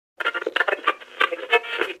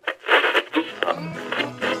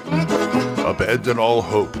Abandon all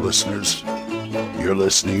hope, listeners. You're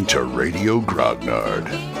listening to Radio Grognard,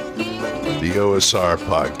 the OSR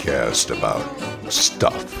podcast about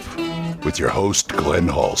stuff, with your host, Glenn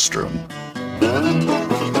Hallstrom.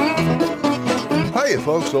 Hiya,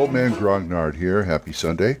 folks. Old Man Grognard here. Happy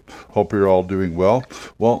Sunday. Hope you're all doing well.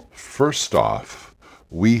 Well, first off,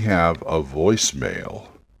 we have a voicemail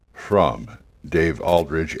from Dave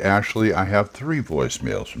Aldridge. Ashley, I have 3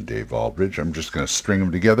 voicemails from Dave Aldridge. I'm just going to string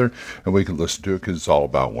them together and we can listen to it because it's all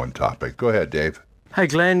about one topic. Go ahead, Dave. Hey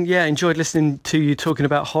Glenn, yeah, enjoyed listening to you talking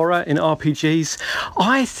about horror in RPGs.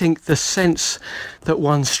 I think the sense that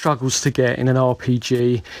one struggles to get in an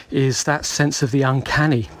RPG is that sense of the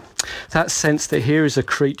uncanny. That sense that here is a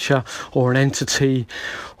creature or an entity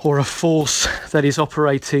or a force that is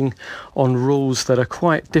operating on rules that are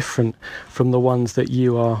quite different from the ones that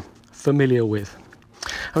you are familiar with.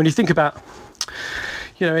 And when you think about,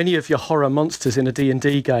 any of your horror monsters in a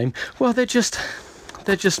D&D game, well, they're just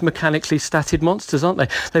mechanically statted monsters, aren't they?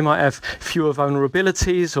 They might have fewer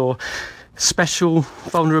vulnerabilities or special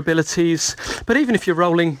vulnerabilities, but even if you're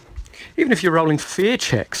rolling fear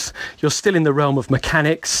checks, you're still in the realm of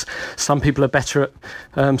mechanics. Some people are better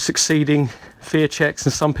at succeeding fear checks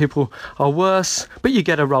and some people are worse, but you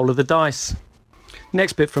get a roll of the dice.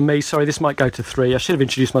 Next bit from me, sorry, this might go to 3. I should have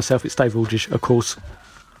introduced myself, it's Dave Aldridge, of course.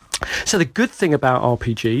 So the good thing about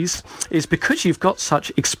RPGs is because you've got such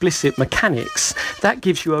explicit mechanics, that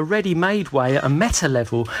gives you a ready-made way at a meta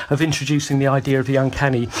level of introducing the idea of the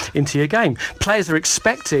uncanny into your game. Players are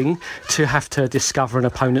expecting to have to discover an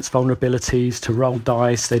opponent's vulnerabilities, to roll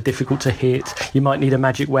dice, they're difficult to hit, you might need a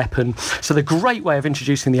magic weapon. So the great way of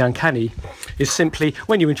introducing the uncanny is simply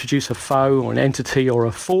when you introduce a foe or an entity or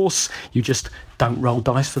a force, you just don't roll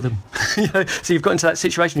dice for them. So you've got into that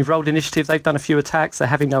situation, you've rolled initiative, they've done a few attacks, they're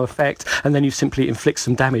having no effect, and then you simply inflict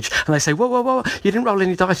some damage. And they say, whoa, you didn't roll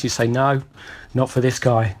any dice. You say, no, not for this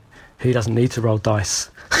guy. He doesn't need to roll dice.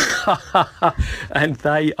 And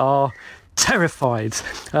they are terrified.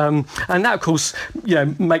 And that, of course,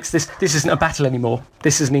 makes this isn't a battle anymore.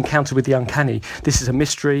 This is an encounter with the uncanny. This is a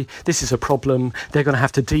mystery. This is a problem. They're going to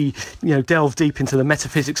have to delve deep into the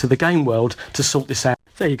metaphysics of the game world to sort this out.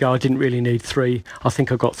 There you go. I didn't really need 3. I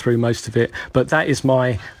think I got through most of it. But that is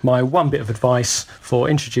my one bit of advice for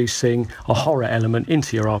introducing a horror element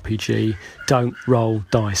into your RPG. Don't roll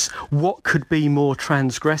dice. What could be more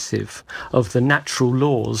transgressive of the natural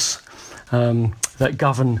laws that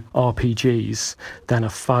govern RPGs than a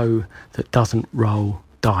foe that doesn't roll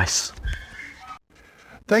dice?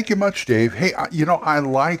 Thank you much, Dave. Hey, I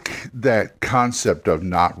like that concept of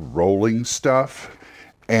not rolling stuff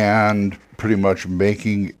and pretty much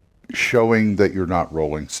showing that you're not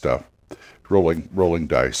rolling stuff, rolling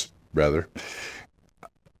dice, rather.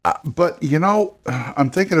 But, I'm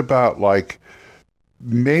thinking about,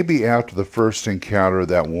 maybe after the first encounter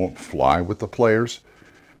that won't fly with the players.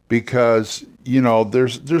 Because,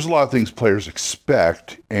 there's a lot of things players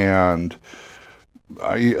expect, and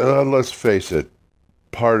let's face it,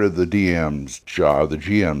 part of the GM's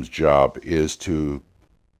job is to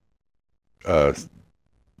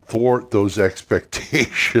thwart those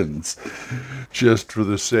expectations just for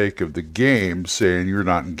the sake of the game, saying you're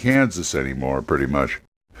not in Kansas anymore, pretty much.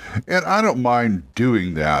 And I don't mind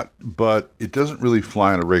doing that, but it doesn't really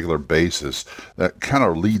fly on a regular basis. That kind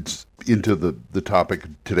of leads into the topic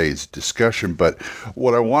of today's discussion. But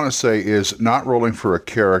what I want to say is not rolling for a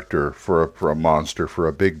character, for a monster, for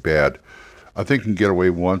a big bad. I think can get away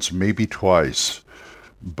once, maybe twice.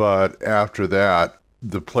 But after that,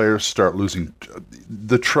 the players start losing.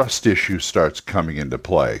 The trust issue starts coming into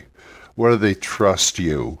play. Whether they trust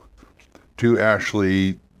you to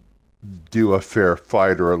actually do a fair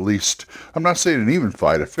fight, or at least, I'm not saying an even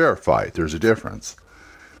fight, a fair fight. There's a difference.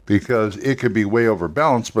 Because it could be way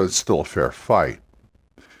overbalanced, but it's still a fair fight.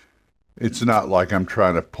 It's not like I'm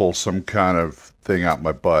trying to pull some kind of thing out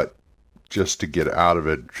my butt just to get out of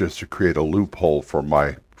it, just to create a loophole for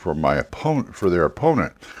my opponent, for their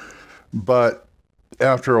opponent. But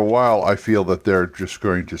after a while, I feel that they're just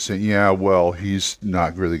going to say, yeah, well, he's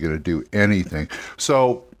not really going to do anything.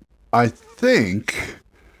 So I think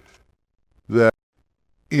that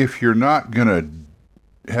if you're not going to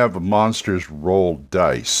have monsters roll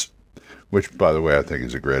dice, which, by the way, I think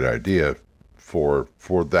is a great idea for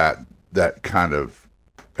that kind of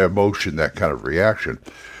emotion, that kind of reaction,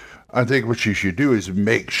 I think what you should do is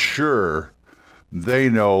make sure they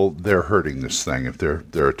know they're hurting this thing if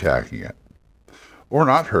they're attacking it. Or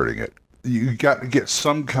not hurting it. You got to get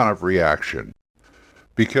some kind of reaction.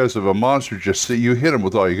 Because if a monster you hit him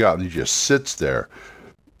with all you got and he just sits there.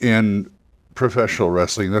 In professional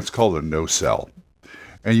wrestling, that's called a no-sell.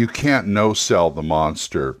 And you can't no-sell the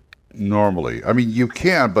monster normally. I mean, you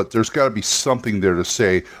can, but there's got to be something there to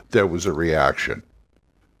say there was a reaction.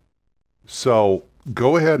 So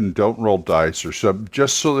go ahead and don't roll dice or something,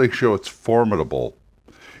 just so they show it's formidable.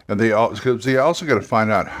 And because they also got to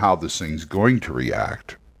find out how this thing's going to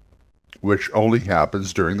react, which only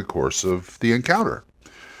happens during the course of the encounter.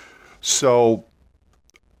 So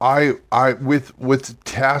I with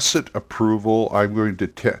tacit approval, I'm going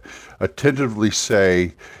to attentively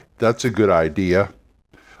say that's a good idea.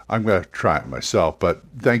 I'm going to try it myself, but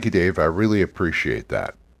thank you, Dave. I really appreciate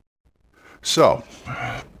that. So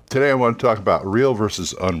today I want to talk about real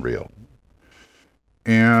versus unreal.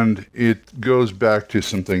 And it goes back to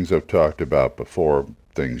some things I've talked about before,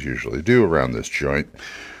 things usually do around this joint.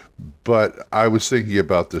 But I was thinking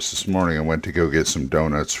about this morning. I went to go get some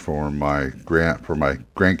donuts for my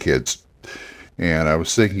grandkids. And I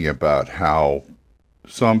was thinking about how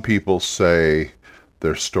some people say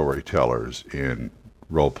they're storytellers in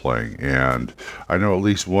role-playing. And I know at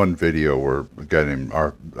least one video where a guy named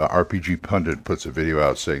RPG Pundit puts a video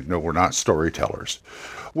out saying, no, we're not storytellers.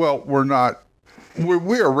 Well, we're not.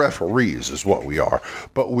 We are referees is what we are,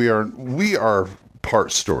 but we are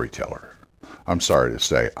part storyteller. I'm sorry to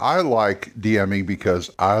say. I like DMing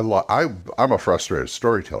because I'm a frustrated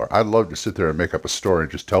storyteller. I love to sit there and make up a story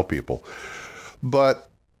and just tell people. But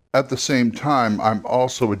at the same time, I'm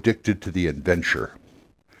also addicted to the adventure.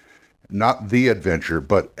 Not the adventure,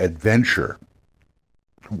 but adventure,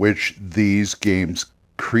 which these games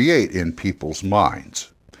create in people's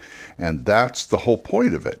minds. And that's the whole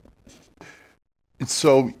point of it.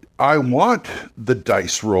 So I want the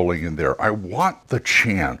dice rolling in there. I want the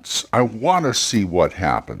chance. I want to see what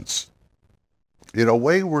happens. In a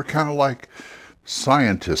way, we're kind of like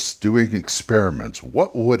scientists doing experiments.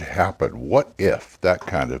 What would happen? What if? That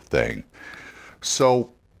kind of thing.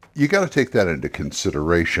 So you got to take that into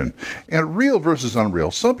consideration. And real versus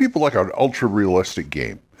unreal. Some people like an ultra-realistic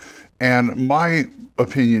game. And my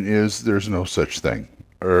opinion is there's no such thing.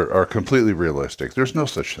 Or completely realistic. There's no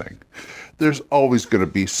such thing. There's always going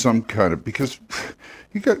to be some kind of, because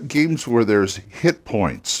you got games where there's hit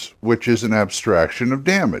points, which is an abstraction of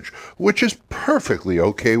damage, which is perfectly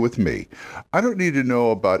okay with me. I don't need to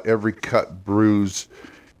know about every cut, bruise,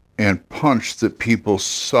 and punch that people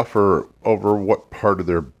suffer over what part of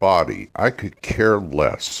their body. I could care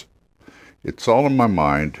less. It's all in my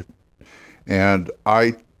mind, and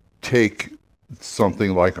I take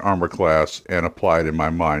something like Armor Class and apply it in my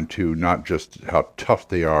mind to not just how tough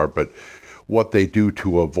they are, but what they do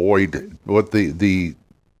to avoid, what the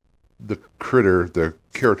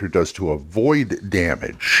character does to avoid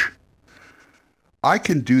damage. I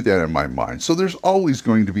can do that in my mind. So there's always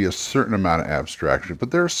going to be a certain amount of abstraction,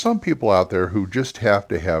 but there are some people out there who just have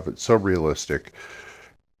to have it so realistic.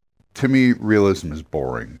 To me, realism is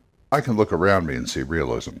boring. I can look around me and see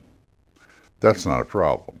realism. That's not a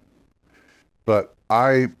problem. But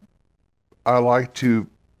I like to...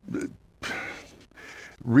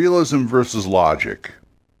 Realism versus logic.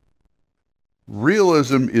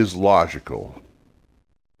 Realism is logical.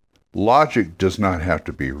 Logic does not have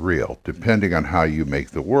to be real, depending on how you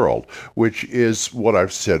make the world, which is what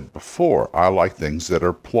I've said before. I like things that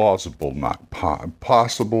are plausible, not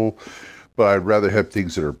possible, but I'd rather have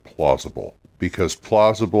things that are plausible, because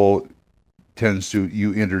plausible tends to,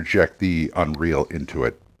 you interject the unreal into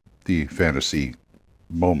it, the fantasy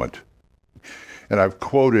moment. And I've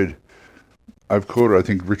quoted, I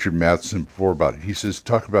think, Richard Matheson before about it. He says,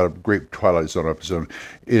 talk about a great Twilight Zone episode,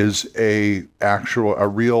 is a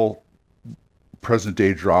real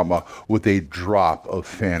present-day drama with a drop of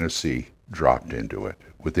fantasy dropped into it,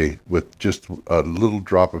 with just a little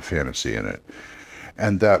drop of fantasy in it.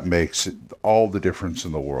 And that makes all the difference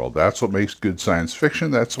in the world. That's what makes good science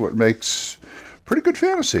fiction. That's what makes pretty good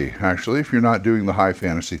fantasy, actually, if you're not doing the high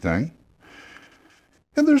fantasy thing.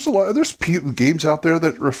 And there's games out there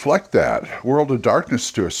that reflect that. World of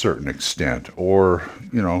Darkness to a certain extent. Or,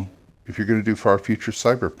 if you're going to do far future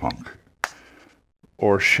cyberpunk.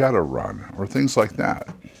 Or Shadowrun. Or things like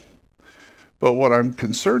that. But what I'm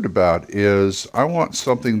concerned about is I want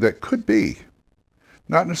something that could be.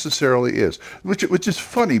 Not necessarily is. Which is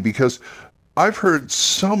funny because I've heard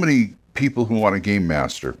so many people who want a game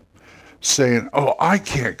master saying, oh, I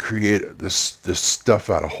can't create this stuff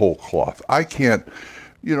out of whole cloth. I can't...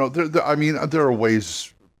 there are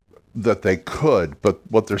ways that they could, but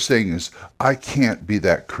what they're saying is, I can't be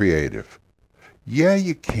that creative. Yeah,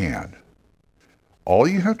 you can. All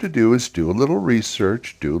you have to do is do a little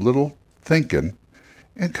research, do a little thinking,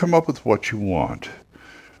 and come up with what you want.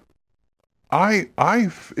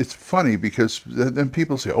 It's funny because then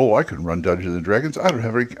people say, oh, I can run Dungeons and Dragons. I don't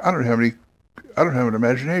have any I don't have an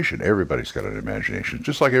imagination. Everybody's got an imagination,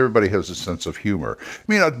 just like everybody has a sense of humor. It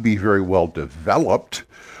may not be very well developed,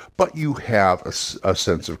 but you have a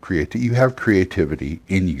sense of creativity. You have creativity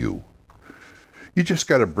in you. You just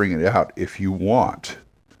got to bring it out if you want.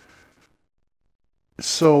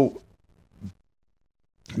 So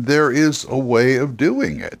there is a way of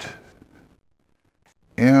doing it.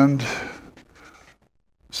 And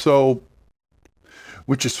so,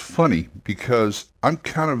 which is funny because I'm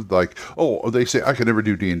kind of like, oh, they say I could never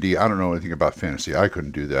do D&D. I don't know anything about fantasy. I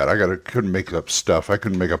couldn't do that. Couldn't make up stuff. I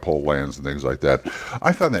couldn't make up whole lands and things like that.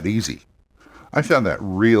 I found that easy. I found that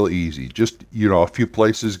real easy. Just, a few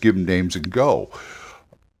places, give them names and go.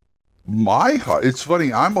 It's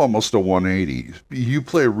funny, I'm almost a 180. You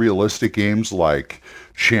play realistic games like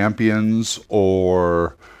Champions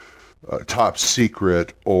or Top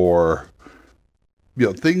Secret or,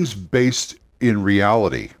 things based in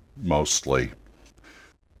reality, mostly.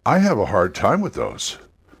 I have a hard time with those.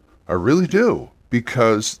 I really do,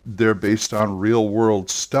 because they're based on real world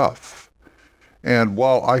stuff. And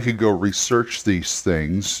while I could go research these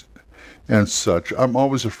things and such, I'm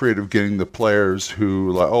always afraid of getting the players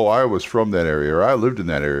who, like, oh, I was from that area, or I lived in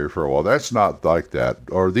that area for a while. That's not like that.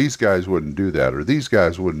 Or these guys wouldn't do that, or these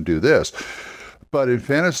guys wouldn't do this. But in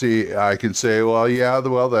fantasy, I can say,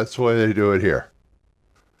 well, that's the way they do it here.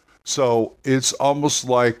 So it's almost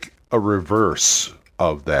like a reverse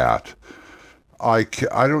of that. I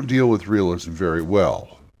don't deal with realism very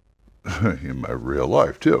well in my real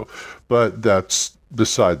life, too. But that's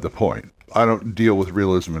beside the point. I don't deal with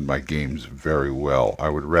realism in my games very well. I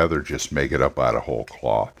would rather just make it up out of whole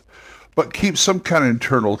cloth. But keep some kind of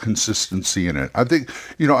internal consistency in it. I think,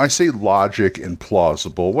 I say logic and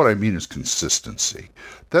plausible. What I mean is consistency.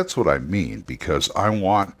 That's what I mean, because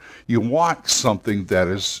you want something that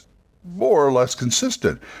is more or less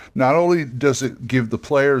consistent. Not only does it give the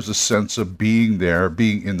players a sense of being there,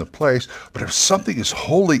 being in the place, but if something is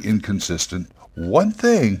wholly inconsistent, one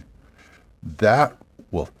thing,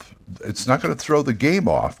 it's not going to throw the game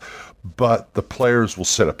off, but the players will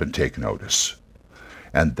sit up and take notice.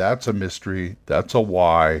 And that's a mystery, that's a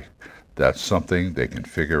why, that's something they can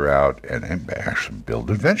figure out and actually build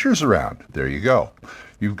adventures around. There you go.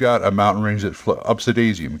 You've got a mountain range that ups a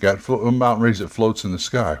daisy. You've got a mountain range that floats in the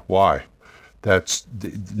sky. Why?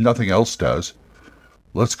 Nothing else does.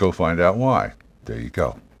 Let's go find out why. There you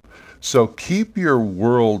go. So keep your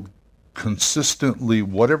world consistently,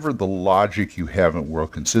 whatever the logic you have in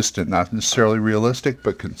world, consistent, not necessarily realistic,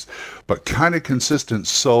 but kind of consistent,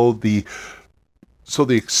 so the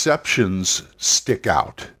exceptions stick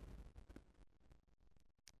out.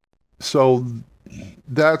 So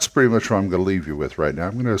that's pretty much what I'm going to leave you with right now.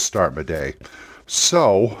 I'm going to start my day.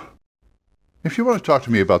 So if you want to talk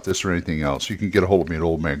to me about this or anything else, you can get a hold of me at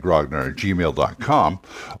oldmangrognard@gmail.com,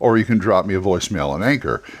 or you can drop me a voicemail on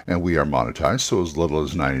Anchor, and we are monetized, so as little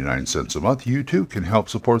as 99 cents a month. You too can help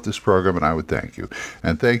support this program, and I would thank you.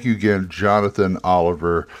 And thank you again, Jonathan,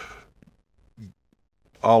 Oliver,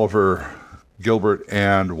 Gilbert,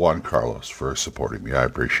 and Juan Carlos for supporting me. I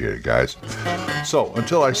appreciate it, guys. So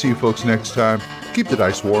until I see you folks next time, keep the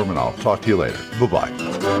dice warm, and I'll talk to you later. Bye-bye.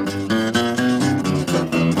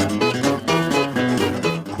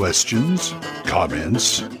 Questions?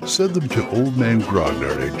 Comments? Send them to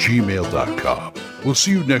oldmangrognard@gmail.com. We'll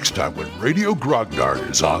see you next time when Radio Grognard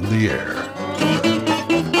is on the air.